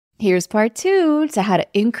Here's part 2 to how to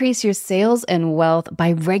increase your sales and wealth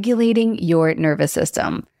by regulating your nervous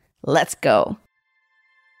system. Let's go.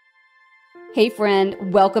 Hey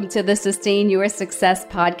friend, welcome to the Sustain Your Success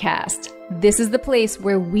podcast. This is the place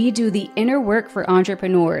where we do the inner work for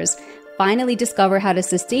entrepreneurs. Finally discover how to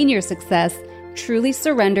sustain your success, truly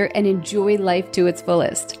surrender, and enjoy life to its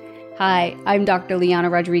fullest. Hi, I'm Dr.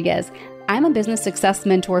 Liana Rodriguez. I'm a business success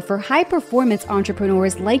mentor for high-performance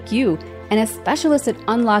entrepreneurs like you and a specialist at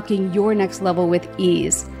unlocking your next level with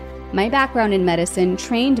ease. My background in medicine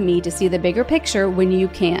trained me to see the bigger picture when you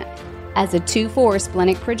can't. As a 2/4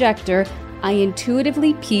 splenic projector, I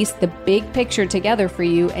intuitively piece the big picture together for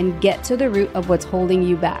you and get to the root of what's holding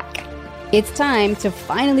you back. It's time to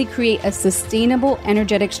finally create a sustainable,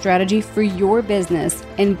 energetic strategy for your business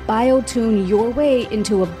and biotune your way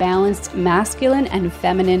into a balanced masculine and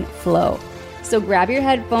feminine flow. So grab your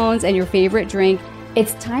headphones and your favorite drink.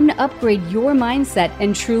 It's time to upgrade your mindset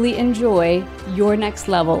and truly enjoy your next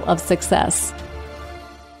level of success.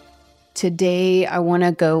 Today, I want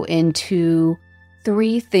to go into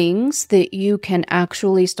 3 things that you can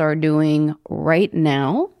actually start doing right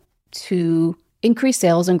now to increase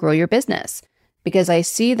sales and grow your business. Because I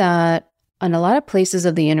see that on a lot of places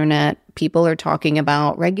of the internet, people are talking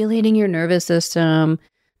about regulating your nervous system,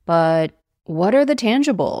 but what are the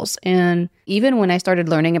tangibles? And even when I started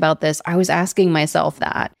learning about this, I was asking myself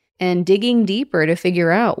that and digging deeper to figure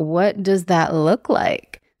out, what does that look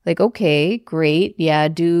like? Like, okay, great. Yeah,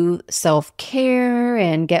 do self-care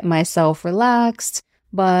and get myself relaxed.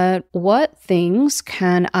 But what things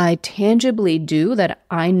can I tangibly do that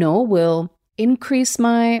I know will increase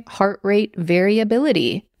my heart rate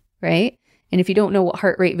variability, right? And if you don't know what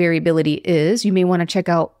heart rate variability is, you may want to check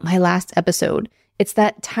out my last episode. It's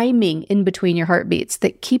that timing in between your heartbeats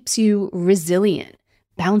that keeps you resilient,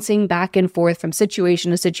 bouncing back and forth from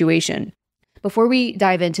situation to situation. Before we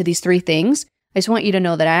dive into these 3 things, I just want you to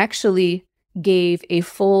know that I actually gave a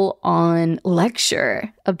full-on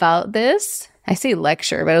lecture about this. I say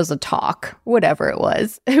lecture, but it was a talk, whatever it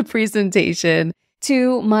was, a presentation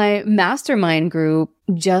to my mastermind group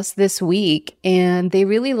just this week, and they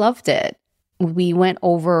really loved it. We went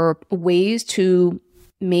over ways to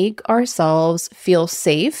make ourselves feel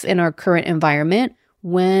safe in our current environment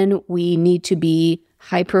when we need to be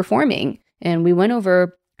high performing. And we went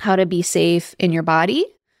over how to be safe in your body.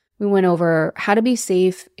 We went over how to be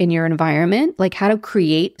safe in your environment, like how to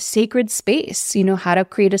create sacred space, how to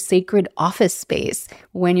create a sacred office space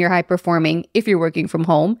when you're high performing if you're working from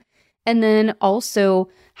home. And then also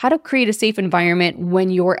how to create a safe environment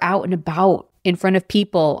when you're out and about in front of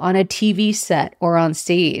people on a TV set or on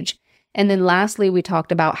stage. And then lastly, we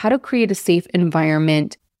talked about how to create a safe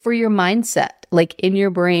environment for your mindset, like in your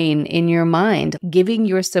brain, in your mind, giving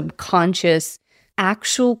your subconscious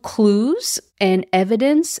actual clues and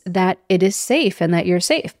evidence that it is safe and that you're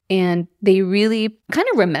safe. And they really kind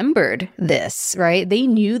of remembered this, right? They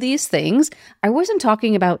knew these things. I wasn't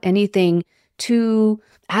talking about anything too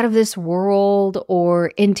out of this world or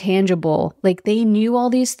intangible. Like, they knew all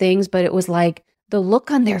these things, but it was like the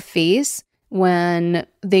look on their face when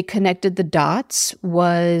they connected the dots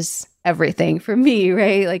was everything for me,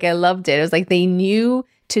 right? Like, I loved it. It was like they knew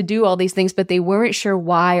to do all these things, but they weren't sure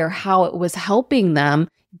why or how it was helping them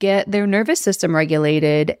get their nervous system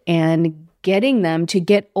regulated and getting them to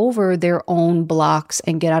get over their own blocks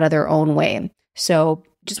and get out of their own way. So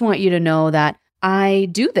just want you to know that I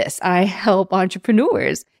do this. I help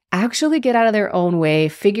entrepreneurs actually get out of their own way,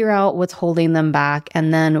 figure out what's holding them back,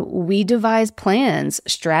 and then we devise plans,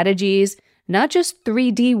 strategies, not just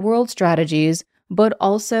 3D world strategies, but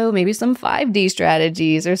also maybe some 5D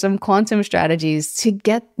strategies or some quantum strategies to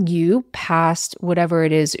get you past whatever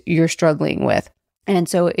it is you're struggling with. And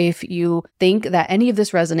so if you think that any of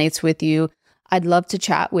this resonates with you, I'd love to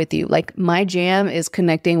chat with you. Like, my jam is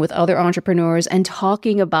connecting with other entrepreneurs and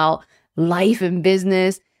talking about life and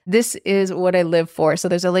business. This is what I live for. So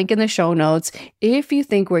there's a link in the show notes if you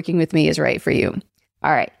think working with me is right for you.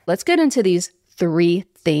 All right, let's get into these 3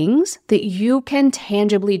 things that you can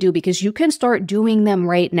tangibly do because you can start doing them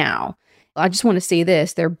right now. I just want to say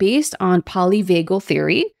this. They're based on polyvagal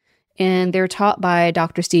theory, and they're taught by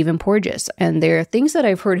Dr. Stephen Porges. And they're things that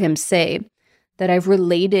I've heard him say that I've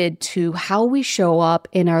related to how we show up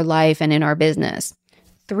in our life and in our business.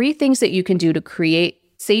 3 things that you can do to create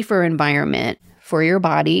safer environment for your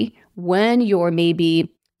body when you're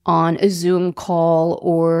maybe on a Zoom call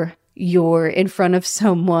or you're in front of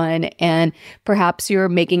someone and perhaps you're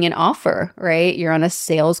making an offer, right? You're on a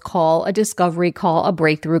sales call, a discovery call, a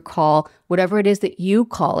breakthrough call, whatever it is that you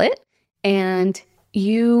call it. And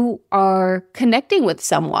you are connecting with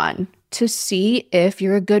someone to see if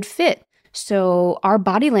you're a good fit. So our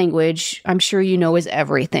body language, I'm sure you know, is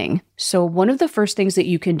everything. So one of the first things that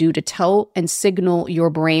you can do to tell and signal your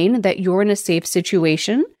brain that you're in a safe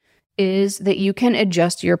situation is that you can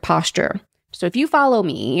adjust your posture. So if you follow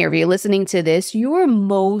me, or if you're listening to this, you're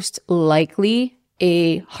most likely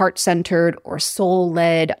a heart-centered or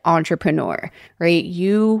soul-led entrepreneur, right?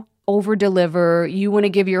 You over-deliver, you want to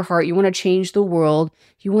give your heart, you want to change the world,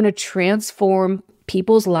 you want to transform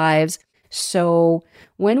people's lives. So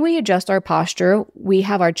when we adjust our posture, we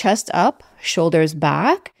have our chest up, shoulders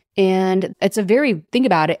back, and it's a very, think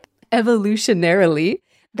about it, evolutionarily,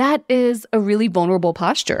 that is a really vulnerable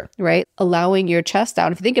posture, right? Allowing your chest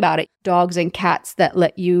out. If you think about it, dogs and cats that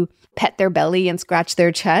let you pet their belly and scratch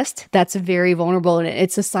their chest, that's very vulnerable and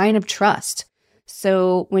it's a sign of trust.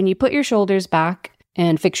 So when you put your shoulders back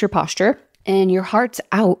and fix your posture and your heart's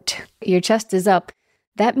out, your chest is up,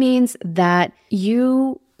 that means that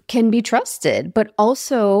you can be trusted, but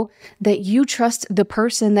also that you trust the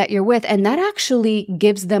person that you're with. And that actually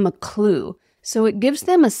gives them a clue. So it gives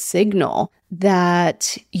them a signal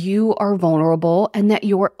that you are vulnerable and that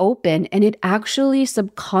you're open. And it actually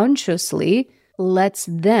subconsciously lets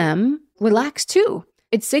them relax too.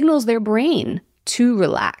 It signals their brain to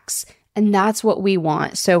relax. And that's what we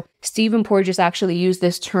want. So Stephen Porges actually used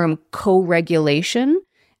this term co-regulation,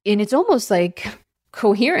 and it's almost like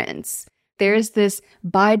coherence. There's this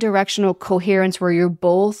bidirectional coherence where you're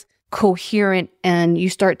both coherent and you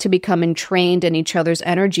start to become entrained in each other's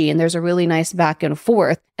energy. And there's a really nice back and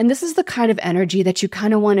forth. And this is the kind of energy that you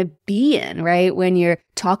kind of want to be in, right? When you're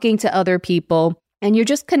talking to other people and you're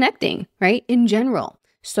just connecting, right? In general.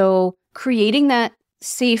 So creating that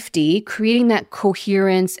safety, creating that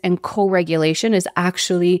coherence and co-regulation is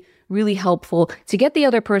actually really helpful to get the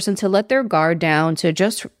other person to let their guard down, to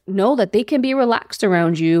just know that they can be relaxed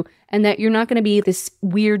around you and that you're not going to be this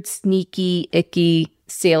weird, sneaky, icky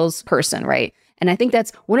salesperson, right? And I think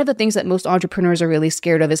that's one of the things that most entrepreneurs are really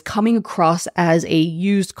scared of, is coming across as a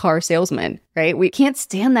used car salesman, right? We can't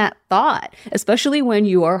stand that thought, especially when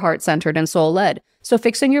you are heart-centered and soul-led. So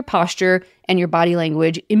fixing your posture and your body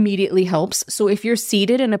language immediately helps. So if you're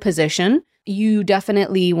seated in a position, you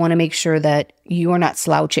definitely want to make sure that you are not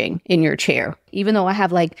slouching in your chair. Even though I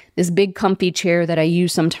have like this big comfy chair that I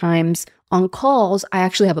use sometimes on calls, I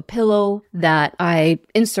actually have a pillow that I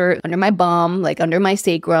insert under my bum, like under my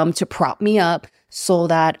sacrum, to prop me up so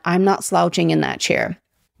that I'm not slouching in that chair.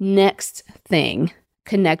 Next thing,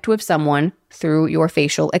 connect with someone through your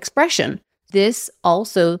facial expression. This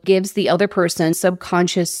also gives the other person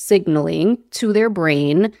subconscious signaling to their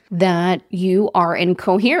brain that you are in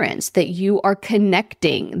coherence, that you are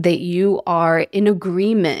connecting, that you are in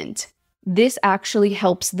agreement. This actually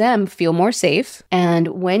helps them feel more safe. And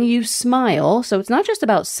when you smile, so it's not just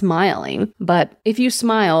about smiling, but if you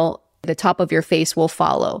smile, the top of your face will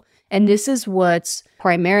follow. And this is what's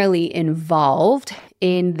primarily involved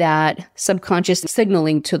in that subconscious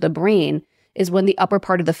signaling to the brain, is when the upper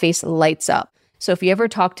part of the face lights up. So if you ever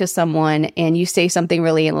talk to someone and you say something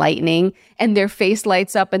really enlightening and their face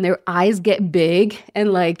lights up and their eyes get big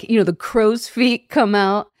and like, the crow's feet come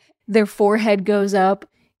out, their forehead goes up,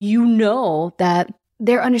 you know that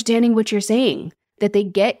they're understanding what you're saying, that they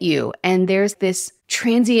get you. And there's this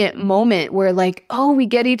transient moment where like, oh, we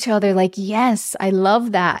get each other. Like, yes, I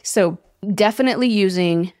love that. So definitely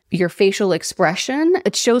using your facial expression,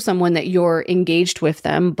 it shows someone that you're engaged with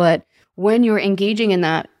them. But when you're engaging in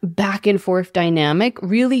that back and forth dynamic,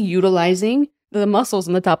 really utilizing the muscles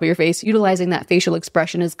on the top of your face, utilizing that facial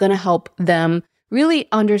expression is going to help them really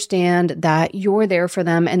understand that you're there for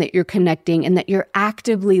them and that you're connecting and that you're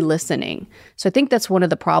actively listening. So I think that's one of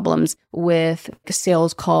the problems with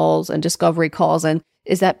sales calls and discovery calls, and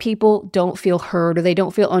is that people don't feel heard or they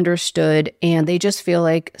don't feel understood, and they just feel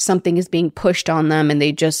like something is being pushed on them and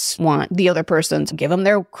they just want the other person to give them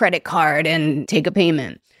their credit card and take a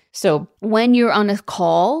payment. So when you're on a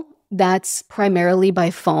call that's primarily by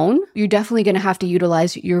phone, you're definitely going to have to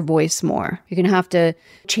utilize your voice more. You're going to have to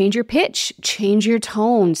change your pitch, change your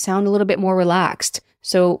tone, sound a little bit more relaxed.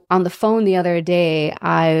 So on the phone the other day,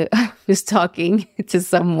 I was talking to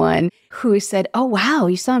someone who said, "Oh, wow,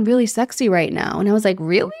 you sound really sexy right now." And I was like,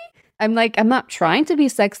 "Really?" I'm not trying to be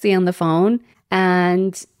sexy on the phone.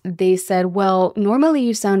 And they said, "Well, normally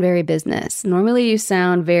you sound very business. Normally you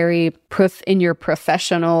sound very in your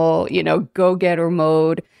professional, go-getter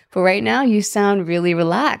mode. But right now you sound really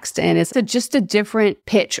relaxed, and it's just a different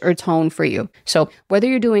pitch or tone for you." So whether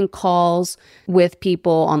you're doing calls with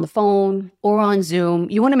people on the phone or on Zoom,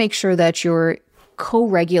 you want to make sure that you're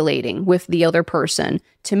co-regulating with the other person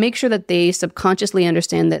to make sure that they subconsciously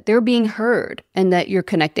understand that they're being heard and that you're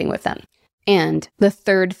connecting with them. And the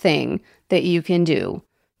third thing that you can do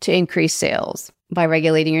to increase sales by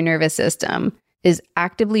regulating your nervous system is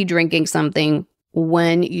actively drinking something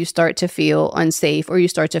when you start to feel unsafe or you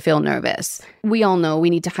start to feel nervous. We all know we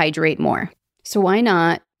need to hydrate more. So why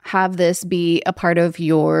not have this be a part of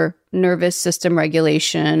your nervous system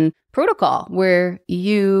regulation protocol where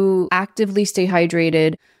you actively stay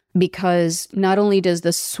hydrated, because not only does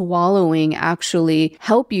the swallowing actually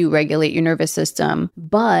help you regulate your nervous system,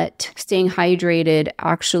 but staying hydrated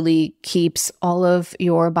actually keeps all of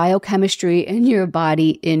your biochemistry in your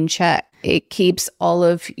body in check. It keeps all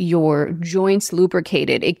of your joints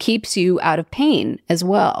lubricated. It keeps you out of pain as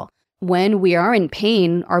well. When we are in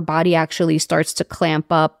pain, our body actually starts to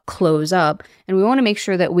clamp up, close up, and we want to make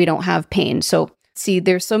sure that we don't have pain. So see,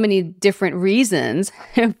 there's so many different reasons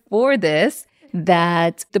for this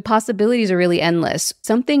that the possibilities are really endless.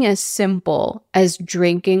 Something as simple as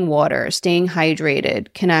drinking water, staying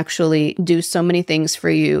hydrated, can actually do so many things for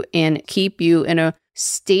you and keep you in a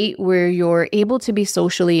state where you're able to be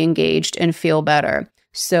socially engaged and feel better.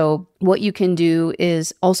 So what you can do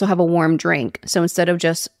is also have a warm drink. So instead of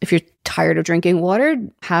just, if you're tired of drinking water,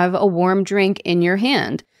 have a warm drink in your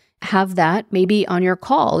hand. Have that maybe on your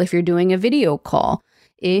call if you're doing a video call.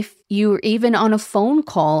 If you're even on a phone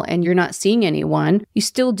call and you're not seeing anyone, you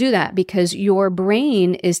still do that because your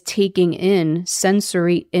brain is taking in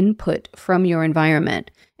sensory input from your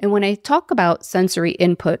environment. And when I talk about sensory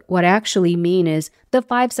input, what I actually mean is the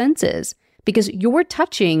 5 senses, because you're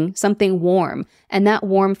touching something warm and that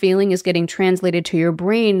warm feeling is getting translated to your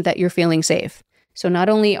brain that you're feeling safe. So not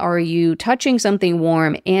only are you touching something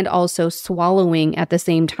warm and also swallowing at the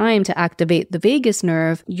same time to activate the vagus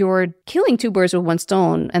nerve, you're killing 2 birds with 1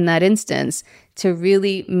 stone in that instance to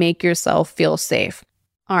really make yourself feel safe.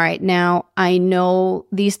 All right, now I know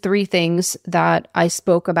these 3 things that I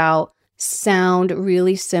spoke about sound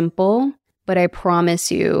really simple, but I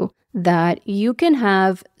promise you that you can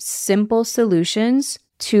have simple solutions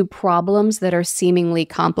to problems that are seemingly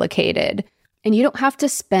complicated. And you don't have to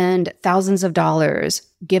spend thousands of dollars,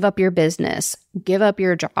 give up your business, give up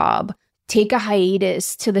your job, take a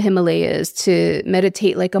hiatus to the Himalayas to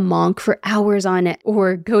meditate like a monk for hours on it,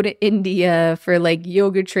 or go to India for like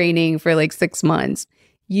yoga training for like 6 months.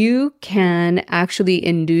 You can actually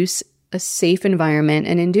induce a safe environment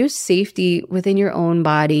and induce safety within your own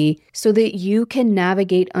body so that you can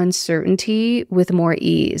navigate uncertainty with more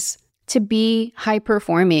ease, to be high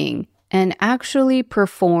performing and actually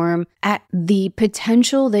perform at the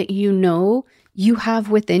potential that you know you have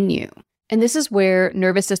within you. And this is where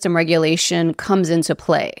nervous system regulation comes into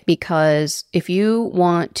play, because if you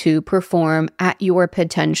want to perform at your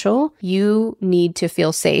potential, you need to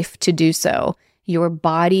feel safe to do so. Your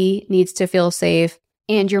body needs to feel safe,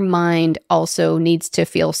 and your mind also needs to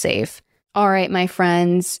feel safe. All right, my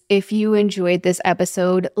friends, if you enjoyed this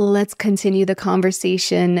episode, let's continue the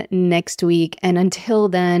conversation next week. And until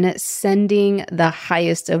then, sending the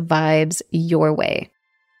highest of vibes your way.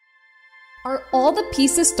 Are all the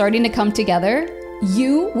pieces starting to come together?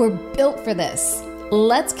 You were built for this.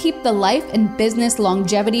 Let's keep the life and business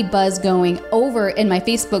longevity buzz going over in my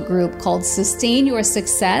Facebook group called Sustain Your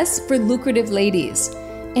Success for Lucrative Ladies.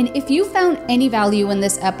 And if you found any value in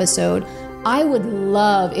this episode, I would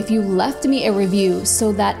love if you left me a review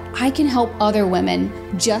so that I can help other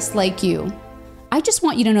women just like you. I just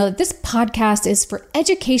want you to know that this podcast is for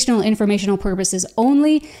educational, informational purposes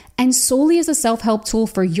only and solely as a self-help tool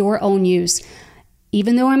for your own use.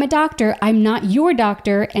 Even though I'm a doctor, I'm not your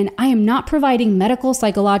doctor, and I am not providing medical,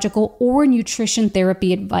 psychological, or nutrition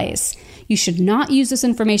therapy advice. You should not use this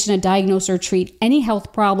information to diagnose or treat any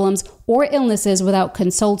health problems or illnesses without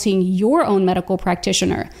consulting your own medical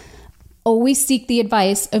practitioner. Always seek the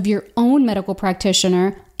advice of your own medical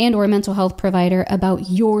practitioner and or mental health provider about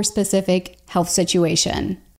your specific health situation.